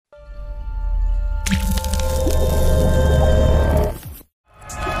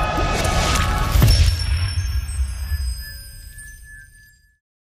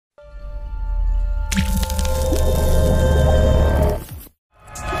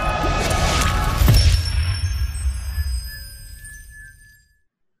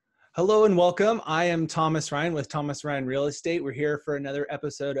Hello and welcome. I am Thomas Ryan with Thomas Ryan Real Estate. We're here for another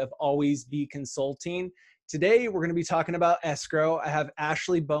episode of Always Be Consulting. Today, we're going to be talking about escrow. I have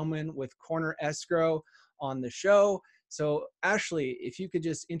Ashley Bowman with Corner Escrow on the show. So Ashley, if you could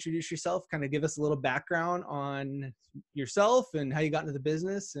just introduce yourself, kind of give us a little background on yourself and how you got into the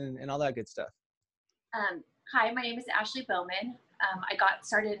business and all that good stuff. Hi, my name is Ashley Bowman. I got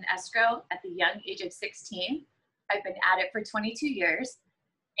started in escrow at the young age of 16. I've been at it for 22 years.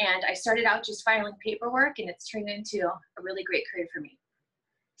 And I started out just filing paperwork, and it's turned into a really great career for me.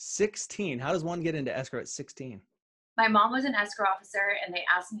 16. How does one get into escrow at 16? My mom was an escrow officer, and they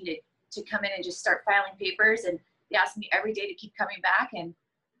asked me to come in and just start filing papers. And they asked me every day to keep coming back. And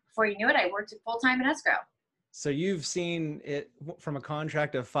before you knew it, I worked full-time in escrow. So you've seen it from a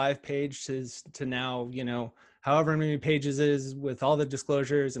contract of 5 pages to now, however many pages it is with all the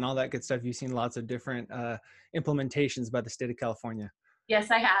disclosures and all that good stuff. You've seen lots of different implementations by the state of California. Yes,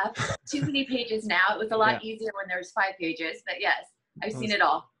 I have. Too many pages now. It was a lot easier when there was 5 pages, but yes, I've seen it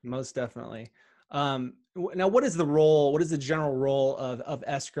all. Most definitely. Now, what is the general role of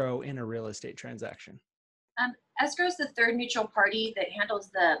escrow in a real estate transaction? Escrow is the third neutral party that handles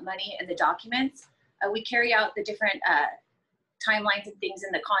the money and the documents. We carry out the different timelines and things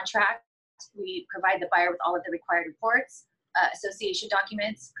in the contract. We provide the buyer with all of the required reports, association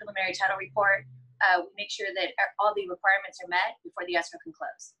documents, preliminary title report. We make sure that all the requirements are met before the escrow can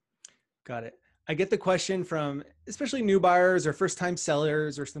close. Got it. I get the question from especially new buyers or first-time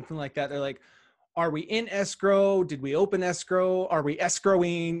sellers or something like that. They're like, are we in escrow? Did we open escrow? Are we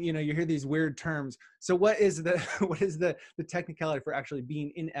escrowing? You hear these weird terms. So what is the technicality for actually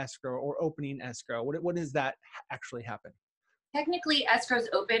being in escrow or opening escrow? What does that actually happen? Technically, escrow is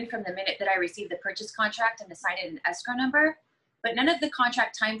open from the minute that I receive the purchase contract and assign it an escrow number. But none of the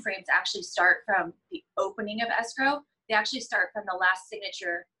contract timeframes actually start from the opening of escrow. They actually start from the last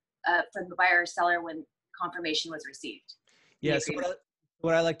signature from the buyer or seller when confirmation was received. Yeah. So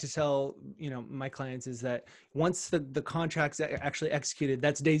what I like to tell my clients is that once the contract's actually executed,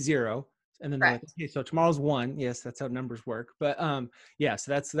 that's day 0, and then they're like, okay, so tomorrow's 1. Yes, that's how numbers work. But so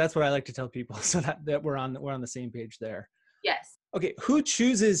that's what I like to tell people, so that we're on the same page there. Yes. Okay, who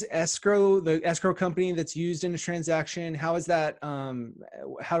chooses escrow, the escrow company that's used in a transaction? How is that,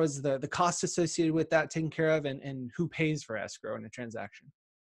 how is the cost associated with that taken care of, and who pays for escrow in a transaction?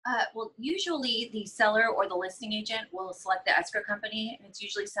 Well, usually the seller or the listing agent will select the escrow company, and it's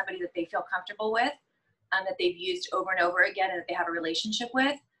usually somebody that they feel comfortable with, that they've used over and over again, and that they have a relationship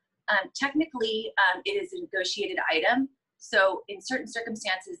with. Technically, it is a negotiated item. So in certain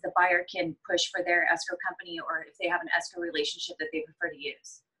circumstances, the buyer can push for their escrow company, or if they have an escrow relationship that they prefer to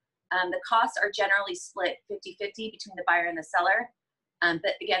use. The costs are generally split 50-50 between the buyer and the seller.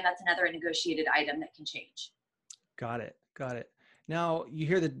 But again, that's another negotiated item that can change. Got it. Now, you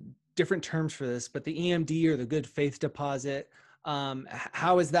hear the different terms for this, but the EMD, or the good faith deposit,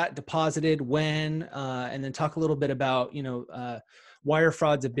 how is that deposited, when, and then talk a little bit about, wire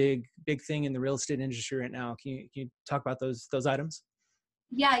fraud's a big thing in the real estate industry right now. Can you talk about those items?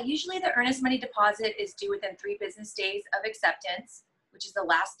 Yeah, usually the earnest money deposit is due within 3 business days of acceptance, which is the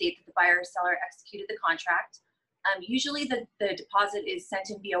last date that the buyer or seller executed the contract. Usually the deposit is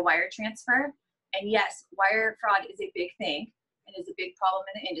sent in via wire transfer. And yes, wire fraud is a big thing and is a big problem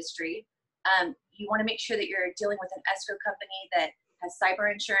in the industry. You want to make sure that you're dealing with an escrow company that has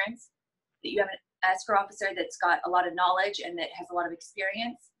cyber insurance, that you have an escrow officer that's got a lot of knowledge and that has a lot of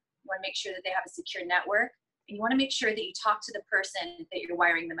experience. You want to make sure that they have a secure network, and you want to make sure that you talk to the person that you're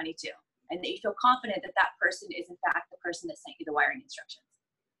wiring the money to, and that you feel confident that that person is in fact the person that sent you the wiring instructions.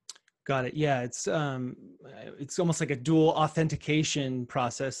 Got it. Yeah, it's almost like a dual authentication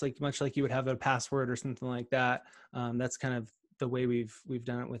process, much like you would have a password or something like that. That's kind of the way we've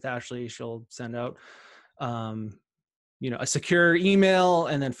done it with Ashley. She'll send out a secure email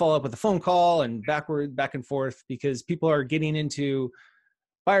and then follow up with a phone call and back and forth, because people are getting into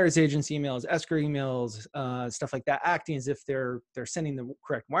buyer's agents emails, escrow emails, stuff like that, acting as if they're sending the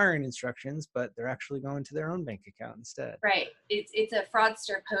correct wiring instructions, but they're actually going to their own bank account instead. Right. It's a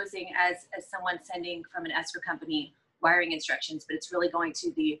fraudster posing as someone sending from an escrow company wiring instructions, but it's really going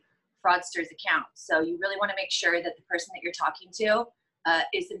to the fraudster's account. So you really want to make sure that the person that you're talking to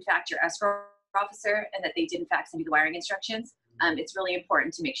is in fact your escrow officer, and that they did in fact send you the wiring instructions. It's really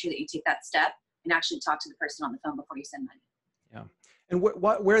important to make sure that you take that step and actually talk to the person on the phone before you send money. Yeah. And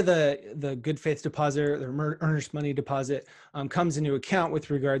where the good faith deposit, or the earnest money deposit, comes into account with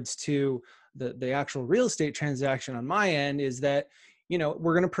regards to the actual real estate transaction on my end is that,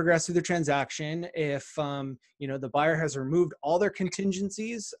 we're going to progress through the transaction. If, the buyer has removed all their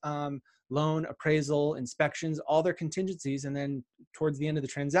contingencies, loan, appraisal, inspections, all their contingencies, and then towards the end of the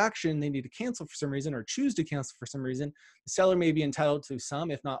transaction, they need to cancel for some reason or choose to cancel for some reason, the seller may be entitled to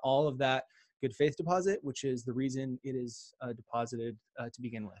some, if not all of that good faith deposit, which is the reason it is deposited to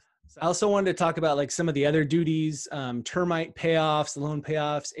begin with. I also wanted to talk about like some of the other duties, termite payoffs, loan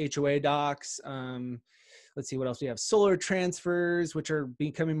payoffs, HOA docs. Let's see what else we have. Solar transfers, which are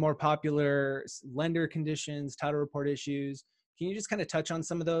becoming more popular, lender conditions, title report issues. Can you just kind of touch on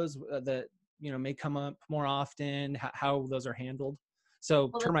some of those that may come up more often, how those are handled? So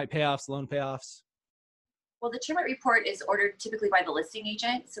termite payoffs, loan payoffs. Well, the termite report is ordered typically by the listing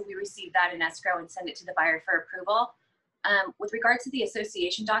agent. So we receive that in escrow and send it to the buyer for approval. With regard to the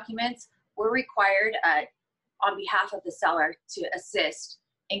association documents, we're required on behalf of the seller to assist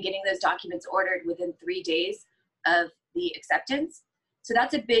in getting those documents ordered within 3 days of the acceptance. So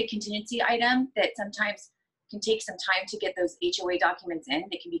that's a big contingency item that sometimes can take some time to get those HOA documents in.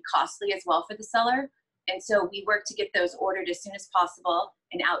 They can be costly as well for the seller. And so we work to get those ordered as soon as possible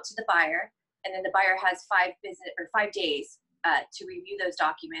and out to the buyer. And then the buyer has 5 days to review those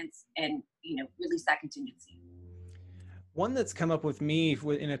documents and release that contingency. One that's come up with me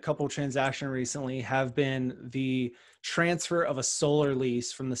in a couple of transactions recently have been the transfer of a solar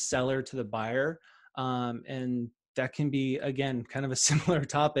lease from the seller to the buyer. And that can be, again, kind of a similar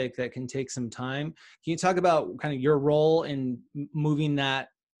topic that can take some time. Can you talk about kind of your role in moving that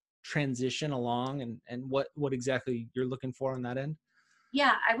transition along and what exactly you're looking for on that end?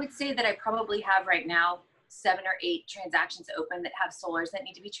 Yeah, I would say that I probably have right now 7 or 8 transactions open that have solars that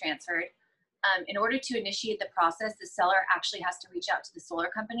need to be transferred. In order to initiate the process, the seller actually has to reach out to the solar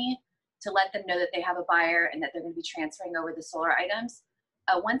company to let them know that they have a buyer and that they're going to be transferring over the solar items.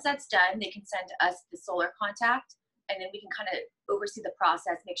 Once that's done, they can send us the solar contact, and then we can kind of oversee the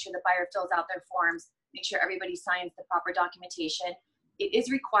process, make sure the buyer fills out their forms, make sure everybody signs the proper documentation. It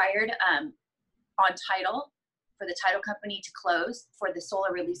is required on title for the title company to close for the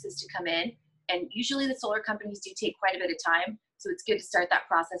solar releases to come in. And usually the solar companies do take quite a bit of time. So it's good to start that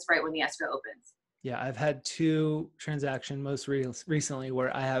process right when the escrow opens. Yeah, I've had 2 transactions most recently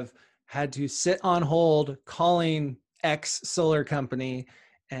where I have had to sit on hold calling X solar company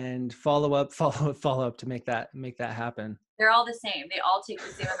and follow up to make that happen. They're all the same. They all take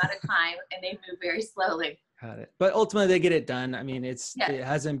the same amount of time and they move very slowly. Got it. But ultimately they get it done. I mean, it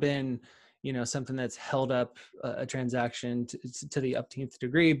hasn't been, something that's held up a transaction to the umpteenth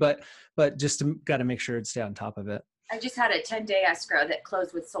degree, but just got to make sure to stay on top of it. I just had a 10-day escrow that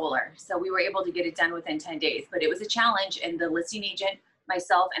closed with solar. So we were able to get it done within 10 days, but it was a challenge, and the listing agent,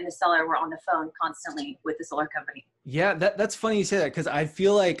 myself, and the seller were on the phone constantly with the solar company. Yeah, that's funny you say that, because I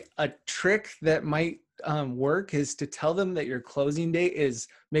feel like a trick that might work is to tell them that your closing date is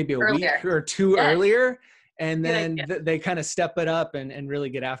maybe a week or 2 earlier, and then they kind of step it up and really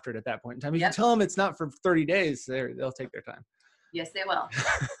get after it at that point in time. If you tell them it's not for 30 days, they'll take their time. Yes, they will.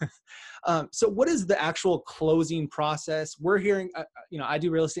 So what is the actual closing process? We're hearing, I do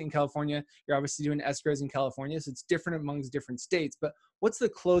real estate in California. You're obviously doing escrows in California, so it's different amongst different states. But what's the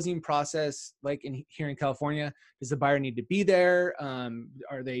closing process like here in California? Does the buyer need to be there?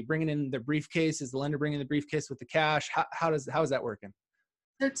 Are they bringing in the briefcase? Is the lender bringing the briefcase with the cash? How is that working?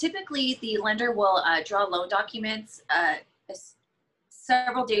 So typically, the lender will draw loan documents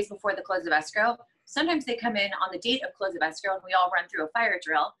several days before the close of escrow. Sometimes they come in on the date of close of escrow and we all run through a fire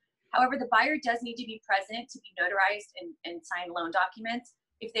drill. However, the buyer does need to be present to be notarized and sign loan documents.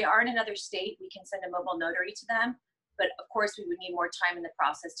 If they are in another state, we can send a mobile notary to them. But of course, we would need more time in the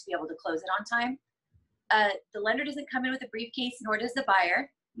process to be able to close it on time. The lender doesn't come in with a briefcase, nor does the buyer.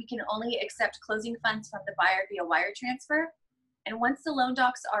 We can only accept closing funds from the buyer via wire transfer. And once the loan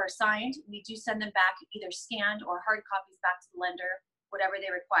docs are signed, we do send them back either scanned or hard copies back to the lender, whatever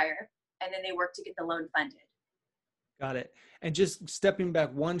they require. And then they work to get the loan funded. Got it. And just stepping back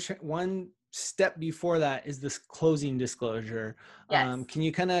one step before that is this closing disclosure. Yes. Can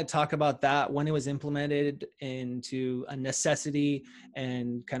you kind of talk about that, when it was implemented into a necessity,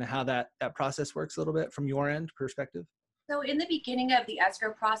 and kind of how that process works a little bit from your end perspective? So in the beginning of the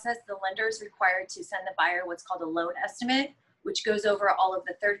escrow process, the lender is required to send the buyer what's called a loan estimate, which goes over all of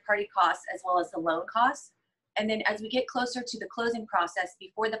the third-party costs as well as the loan costs. And then as we get closer to the closing process,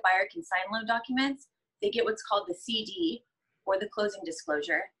 before the buyer can sign loan documents, they get what's called the CD, or the closing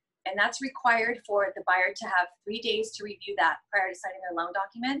disclosure. And that's required for the buyer to have 3 days to review that prior to signing their loan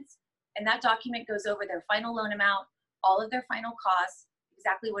documents. And that document goes over their final loan amount, all of their final costs,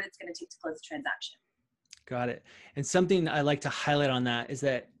 exactly what it's going to take to close the transaction. Got it. And something I like to highlight on that is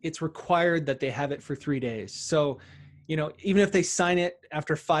that it's required that they have it for 3 days. So, you know, even if they sign it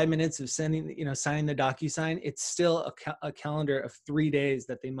after 5 minutes of sending, you know, signing the DocuSign, it's still a calendar of 3 days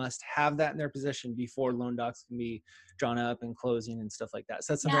that they must have that in their possession before loan docs can be drawn up and closing and stuff like that.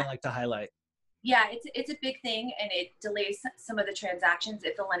 So that's something Yeah. I like to highlight. Yeah, it's a big thing, and it delays some of the transactions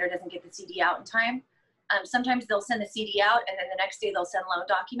if the lender doesn't get the CD out in time. Sometimes they'll send the CD out, and then the next day they'll send loan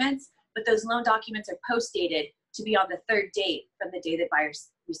documents, but those loan documents are post dated to be on the third date from the day that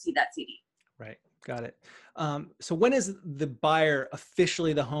buyers receive that CD. Right. Got it. So when is the buyer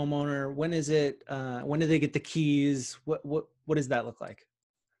officially the homeowner? When is it, when do they get the keys? What does that look like?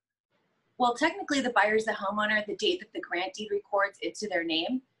 Well, technically, the buyer is the homeowner the date that the grant deed records into their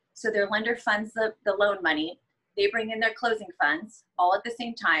name. So their lender funds the loan money. They bring in their closing funds all at the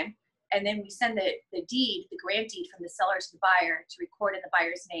same time. And then we send the deed, the grant deed from the seller to the buyer to record in the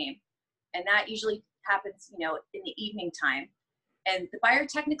buyer's name. And that usually happens, you know, in the evening time. And the buyer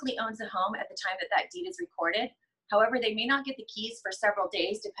technically owns the home at the time that that deed is recorded. However, they may not get the keys for several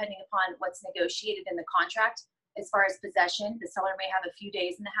days depending upon what's negotiated in the contract. As far as possession, the seller may have a few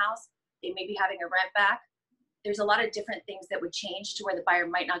days in the house. They may be having a rent back. There's a lot of different things that would change to where the buyer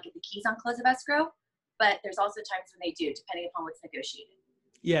might not get the keys on close of escrow, but there's also times when they do, depending upon what's negotiated.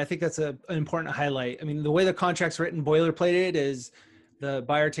 Yeah, I think that's an important highlight. I mean, the way the contract's written, boilerplated, is the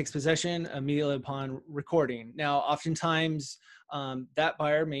buyer takes possession immediately upon recording. Now, oftentimes, that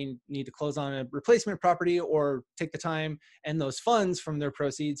buyer may need to close on a replacement property or take the time and those funds from their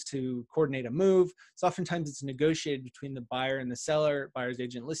proceeds to coordinate a move. So oftentimes it's negotiated between the buyer and the seller, buyer's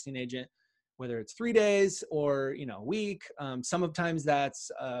agent, listing agent, whether it's 3 days or, you know, a week. Sometimes that's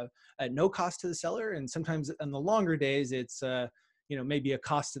at no cost to the seller, and sometimes on the longer days it's you know, maybe a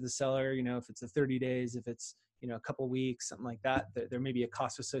cost to the seller. You know, if it's a 30 days, if it's, you know, a couple of weeks, something like that, there may be a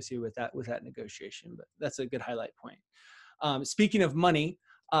cost associated with that negotiation. But that's a good highlight point. Speaking of money,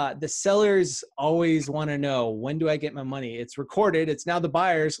 the sellers always want to know, when do I get my money? It's recorded. It's now the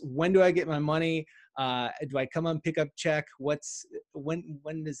buyers. When do I get my money? Do I come on pick up check?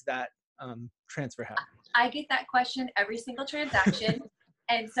 When does that transfer happen? I get that question every single transaction.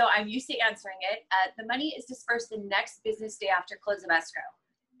 And so I'm used to answering it. The money is dispersed the next business day after close of escrow.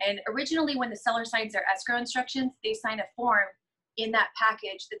 And originally, when the seller signs their escrow instructions, they sign a form in that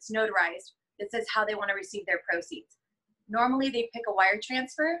package that's notarized that says how they want to receive their proceeds. Normally, they pick a wire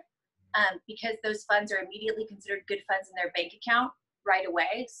transfer because those funds are immediately considered good funds in their bank account right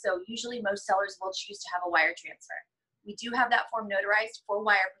away. So usually most sellers will choose to have a wire transfer. We do have that form notarized for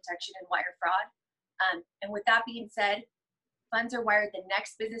wire protection and wire fraud. And with that being said, funds are wired the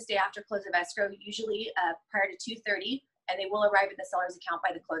next business day after close of escrow, usually prior to 2:30, and they will arrive in the seller's account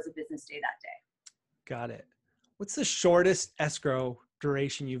by the close of business day that day. Got it. What's the shortest escrow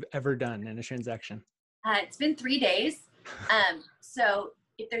duration you've ever done in a transaction? It's been 3 days. So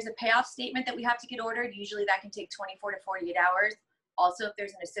if there's a payoff statement that we have to get ordered, usually that can take 24 to 48 hours. Also, if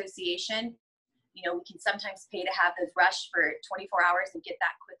there's an association, you know, we can sometimes pay to have those rushed for 24 hours and get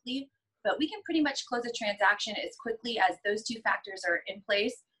that quickly. But we can pretty much close a transaction as quickly as those two factors are in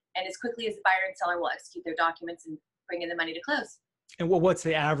place and as quickly as the buyer and seller will execute their documents and bring in the money to close. And what's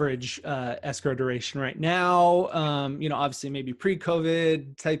the average escrow duration right now? You know, obviously maybe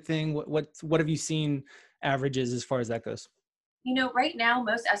pre-COVID type thing. What have you seen averages as far as that goes? You know, right now,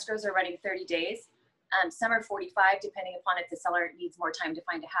 most escrows are running 30 days. Some are 45, depending upon if the seller needs more time to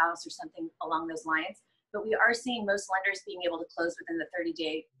find a house or something along those lines. But we are seeing most lenders being able to close within the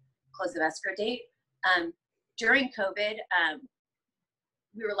 30-day close of escrow date. During COVID,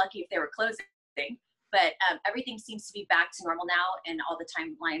 we were lucky if they were closing, but everything seems to be back to normal now, and all the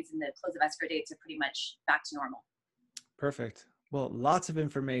timelines and the close of escrow dates are pretty much back to normal. Perfect. Well, lots of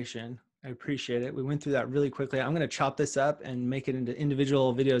information. I appreciate it. We went through that really quickly. I'm going to chop this up and make it into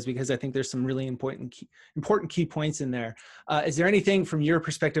individual videos because I think there's some really important key points in there. Is there anything from your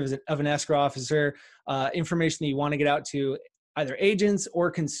perspective of an escrow officer, information that you want to get out to either agents or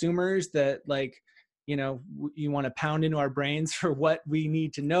consumers that, like, you know, you want to pound into our brains for what we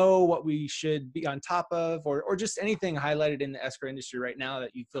need to know, what we should be on top of, or just anything highlighted in the escrow industry right now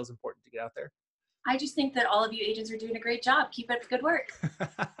that you feel is important to get out there? I just think that all of you agents are doing a great job. Keep up the good work.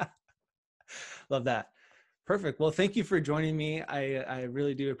 Love that. Perfect. Well, thank you for joining me. I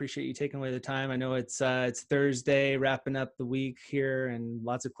really do appreciate you taking away the time. I know it's Thursday, wrapping up the week here, and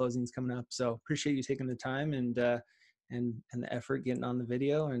lots of closings coming up. So appreciate you taking the time and the effort getting on the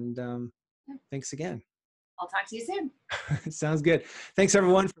video. And thanks again. I'll talk to you soon. Sounds good. Thanks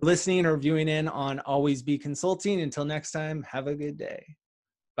everyone for listening or viewing in on Always Be Consulting. Until next time, have a good day.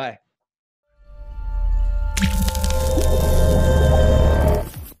 Bye.